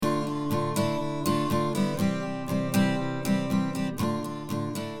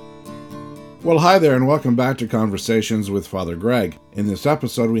Well, hi there, and welcome back to Conversations with Father Greg. In this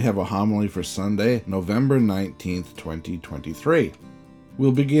episode, we have a homily for Sunday, November 19th, 2023.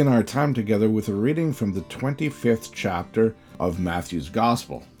 We'll begin our time together with a reading from the 25th chapter of Matthew's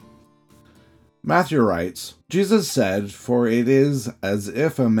Gospel. Matthew writes, Jesus said, "For it is as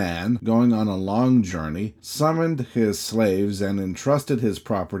if a man, going on a long journey, summoned his slaves and entrusted his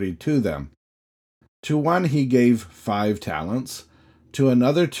property to them. To one he gave 5 talents, to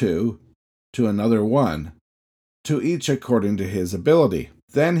another 2, to another 1, to each according to his ability.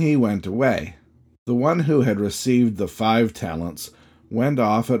 Then he went away. The one who had received the 5 talents went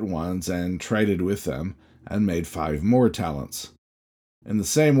off at once and traded with them, and made 5 more talents. In the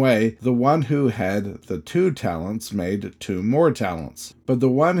same way, the one who had the 2 talents made 2 more talents. But the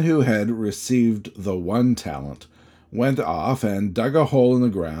one who had received the 1 talent went off and dug a hole in the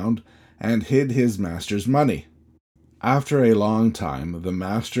ground and hid his master's money. After a long time, the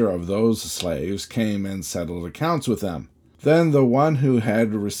master of those slaves came and settled accounts with them. Then the one who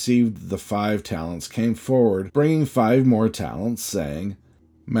had received the 5 talents came forward, bringing 5 more talents, saying,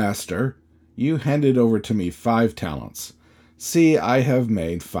 'Master, you handed over to me 5 talents. See, I have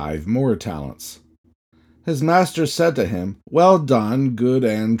made 5 more talents.' His master said to him, 'Well done, good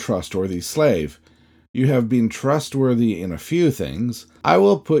and trustworthy slave. You have been trustworthy in a few things. I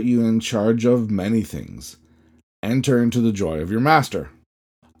will put you in charge of many things. Enter into the joy of your master.'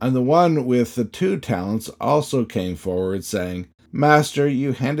 And the one with the 2 talents also came forward, saying, 'Master,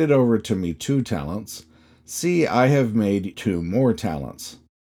 you handed over to me 2 talents. See, I have made 2 more talents.'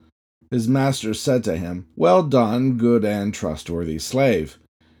 His master said to him, 'Well done, good and trustworthy slave.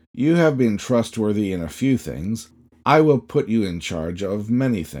 You have been trustworthy in a few things. I will put you in charge of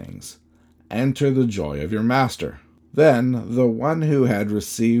many things. Enter the joy of your master.' Then the one who had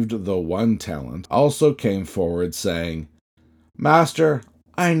received the 1 talent also came forward, saying, 'Master,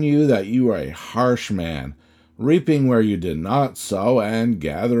 I knew that you were a harsh man, reaping where you did not sow and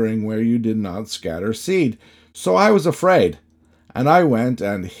gathering where you did not scatter seed. So I was afraid, and I went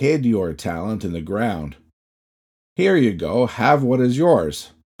and hid your talent in the ground. Here you go, have what is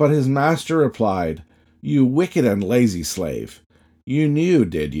yours.' But his master replied, 'You wicked and lazy slave. You knew,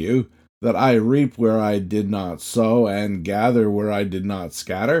 did you, that I reap where I did not sow and gather where I did not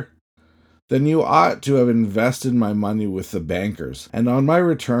scatter? Then you ought to have invested my money with the bankers, and on my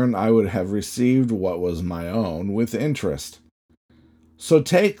return I would have received what was my own with interest. So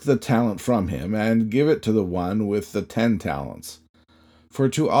take the talent from him and give it to the one with the 10 talents. For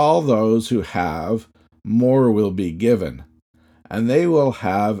to all those who have, more will be given, and they will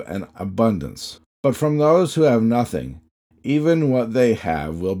have an abundance. But from those who have nothing, even what they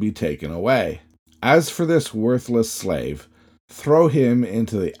have will be taken away. As for this worthless slave, throw him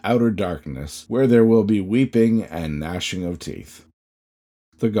into the outer darkness, where there will be weeping and gnashing of teeth."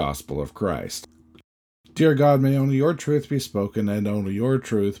 The Gospel of Christ. Dear God, may only your truth be spoken and only your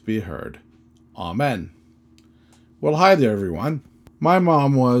truth be heard. Amen. Well, hi there, everyone. My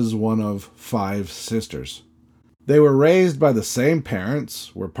mom was one of 5 sisters. They were raised by the same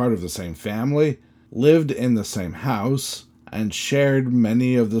parents, were part of the same family, lived in the same house, and shared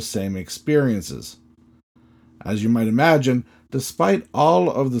many of the same experiences. As you might imagine, despite all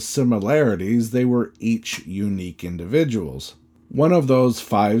of the similarities, they were each unique individuals. One of those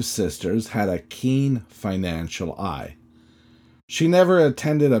 5 sisters had a keen financial eye. She never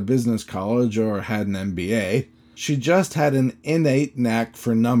attended a business college or had an MBA. She just had an innate knack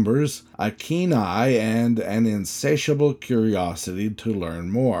for numbers, a keen eye, and an insatiable curiosity to learn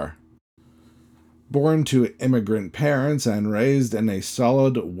more. Born to immigrant parents and raised in a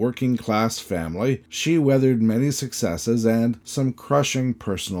solid working-class family, she weathered many successes and some crushing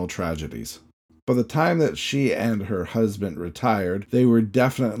personal tragedies. By the time that she and her husband retired, they were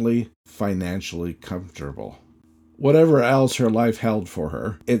definitely financially comfortable. Whatever else her life held for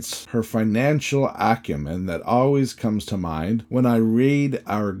her, it's her financial acumen that always comes to mind when I read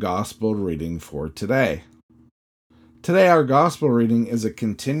our gospel reading for today. Today, our gospel reading is a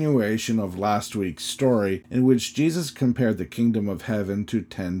continuation of last week's story in which Jesus compared the kingdom of heaven to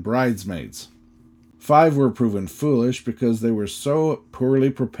 10 bridesmaids. 5 were proven foolish because they were so poorly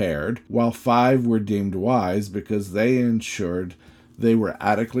prepared, while 5 were deemed wise because they ensured they were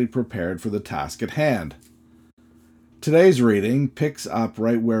adequately prepared for the task at hand. Today's reading picks up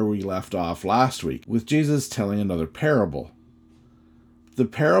right where we left off last week, with Jesus telling another parable. The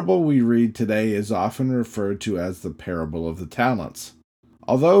parable we read today is often referred to as the parable of the talents.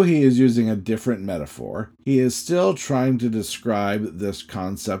 Although he is using a different metaphor, he is still trying to describe this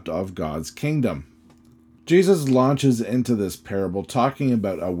concept of God's kingdom. Jesus launches into this parable talking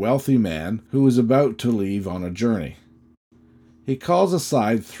about a wealthy man who is about to leave on a journey. He calls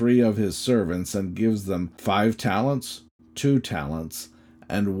aside 3 of his servants and gives them 5 talents, 2 talents,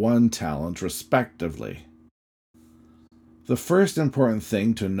 and 1 talent respectively. The first important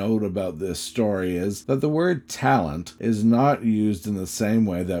thing to note about this story is that the word talent is not used in the same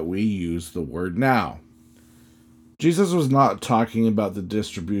way that we use the word now. Jesus was not talking about the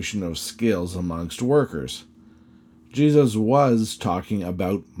distribution of skills amongst workers. Jesus was talking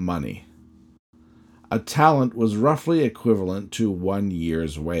about money. A talent was roughly equivalent to 1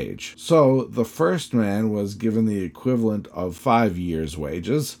 year's wage. So the first man was given the equivalent of 5 years'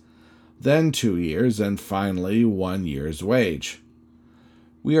 wages, then 2 years, and finally 1 year's wage.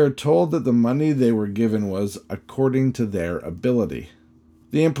 We are told that the money they were given was according to their ability.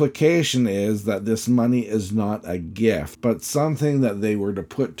 The implication is that this money is not a gift, but something that they were to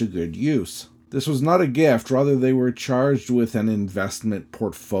put to good use. This was not a gift, rather they were charged with an investment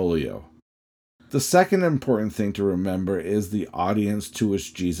portfolio. The second important thing to remember is the audience to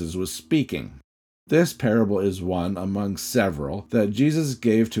which Jesus was speaking. This parable is one among several that Jesus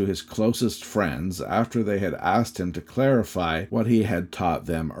gave to his closest friends after they had asked him to clarify what he had taught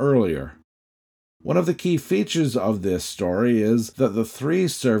them earlier. One of the key features of this story is that the 3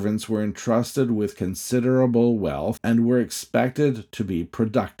 servants were entrusted with considerable wealth and were expected to be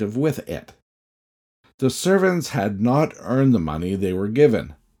productive with it. The servants had not earned the money they were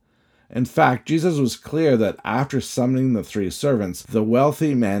given. In fact, Jesus was clear that after summoning the 3 servants, the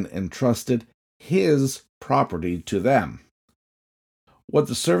wealthy man entrusted his property to them. What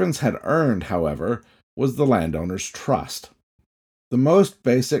the servants had earned, however, was the landowner's trust. The most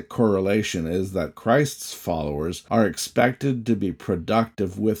basic correlation is that Christ's followers are expected to be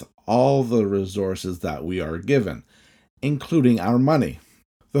productive with all the resources that we are given, including our money.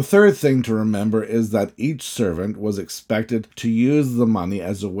 The third thing to remember is that each servant was expected to use the money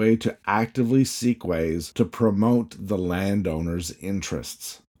as a way to actively seek ways to promote the landowner's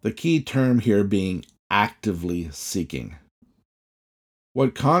interests. The key term here being actively seeking.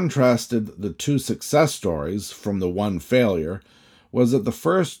 What contrasted the 2 success stories from the 1 failure was that the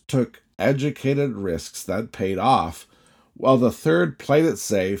first took educated risks that paid off, while the third played it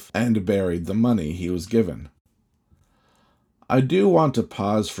safe and buried the money he was given. I do want to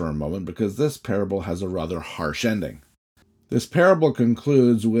pause for a moment because this parable has a rather harsh ending. This parable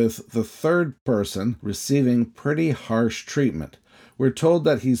concludes with the third person receiving pretty harsh treatment. We're told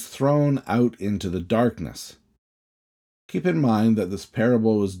that he's thrown out into the darkness. Keep in mind that this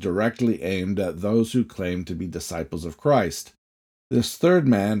parable was directly aimed at those who claim to be disciples of Christ. This third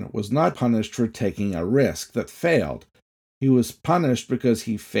man was not punished for taking a risk that failed. He was punished because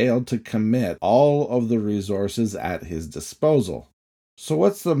he failed to commit all of the resources at his disposal. So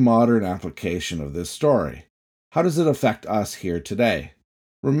what's the modern application of this story? How does it affect us here today?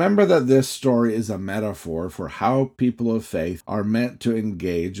 Remember that this story is a metaphor for how people of faith are meant to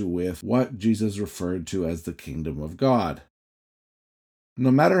engage with what Jesus referred to as the kingdom of God.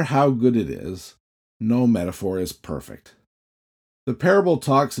 No matter how good it is, no metaphor is perfect. The parable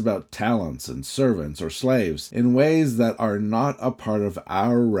talks about talents and servants or slaves in ways that are not a part of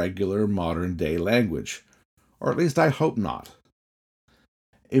our regular modern-day language, or at least I hope not.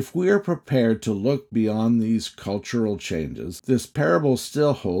 If we are prepared to look beyond these cultural changes, this parable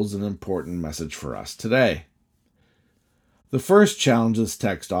still holds an important message for us today. The first challenge this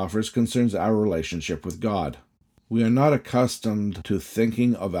text offers concerns our relationship with God. We are not accustomed to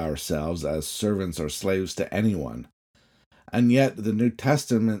thinking of ourselves as servants or slaves to anyone. And yet the New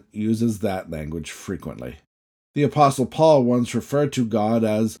Testament uses that language frequently. The Apostle Paul once referred to God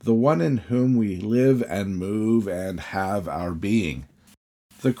as the one in whom we live and move and have our being.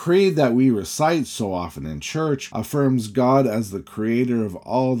 The creed that we recite so often in church affirms God as the creator of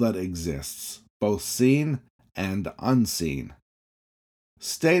all that exists, both seen and unseen.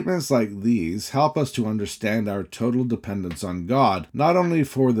 Statements like these help us to understand our total dependence on God, not only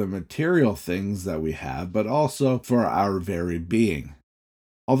for the material things that we have, but also for our very being.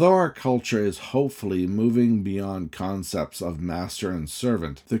 Although our culture is hopefully moving beyond concepts of master and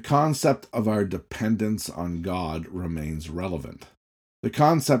servant, the concept of our dependence on God remains relevant. The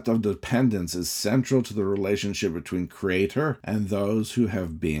concept of dependence is central to the relationship between Creator and those who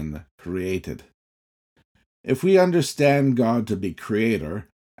have been created. If we understand God to be Creator,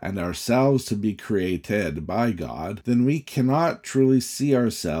 and ourselves to be created by God, then we cannot truly see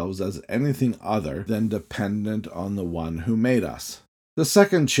ourselves as anything other than dependent on the one who made us. The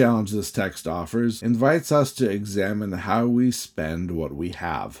second challenge this text offers invites us to examine how we spend what we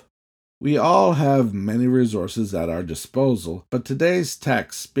have. We all have many resources at our disposal, but today's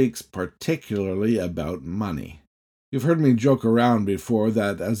text speaks particularly about money. You've heard me joke around before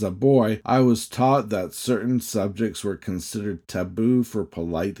that as a boy, I was taught that certain subjects were considered taboo for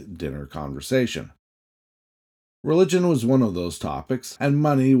polite dinner conversation. Religion was one of those topics, and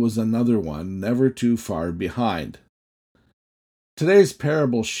money was another one never too far behind. Today's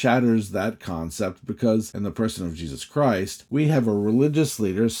parable shatters that concept because, in the person of Jesus Christ, we have a religious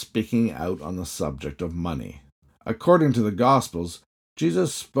leader speaking out on the subject of money. According to the Gospels,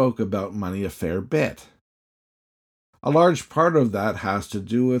 Jesus spoke about money a fair bit. A large part of that has to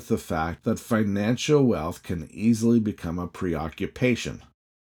do with the fact that financial wealth can easily become a preoccupation.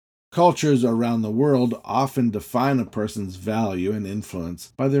 Cultures around the world often define a person's value and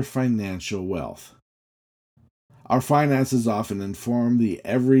influence by their financial wealth. Our finances often inform the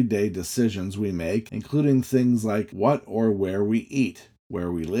everyday decisions we make, including things like what or where we eat,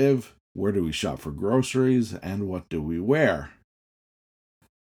 where we live, where do we shop for groceries, and what do we wear.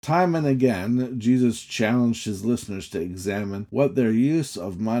 Time and again, Jesus challenged his listeners to examine what their use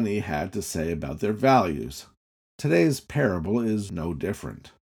of money had to say about their values. Today's parable is no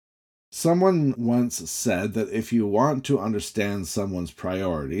different. Someone once said that if you want to understand someone's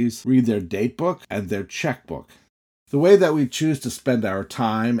priorities, read their datebook and their checkbook. The way that we choose to spend our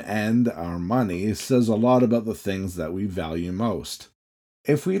time and our money says a lot about the things that we value most.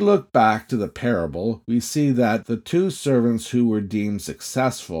 If we look back to the parable, we see that the two servants who were deemed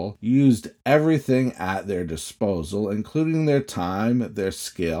successful used everything at their disposal, including their time, their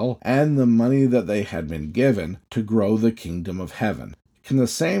skill, and the money that they had been given, to grow the kingdom of heaven. Can the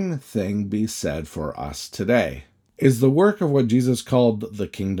same thing be said for us today? Is the work of what Jesus called the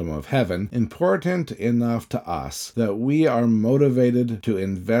kingdom of heaven important enough to us that we are motivated to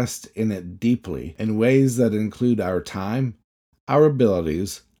invest in it deeply in ways that include our time, our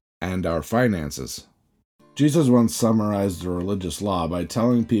abilities, and our finances? Jesus once summarized the religious law by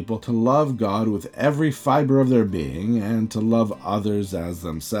telling people to love God with every fiber of their being and to love others as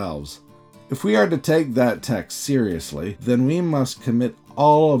themselves. If we are to take that text seriously, then we must commit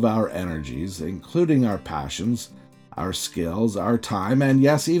all of our energies, including our passions, our skills, our time, and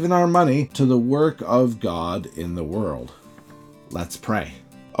yes, even our money, to the work of God in the world. Let's pray.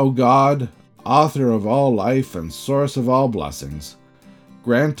 O God, author of all life and source of all blessings,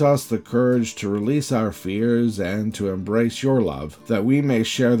 grant us the courage to release our fears and to embrace your love, that we may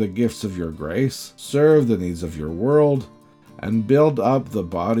share the gifts of your grace, serve the needs of your world, and build up the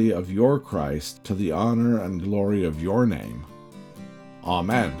body of your Christ to the honor and glory of your name.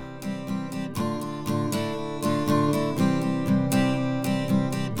 Amen.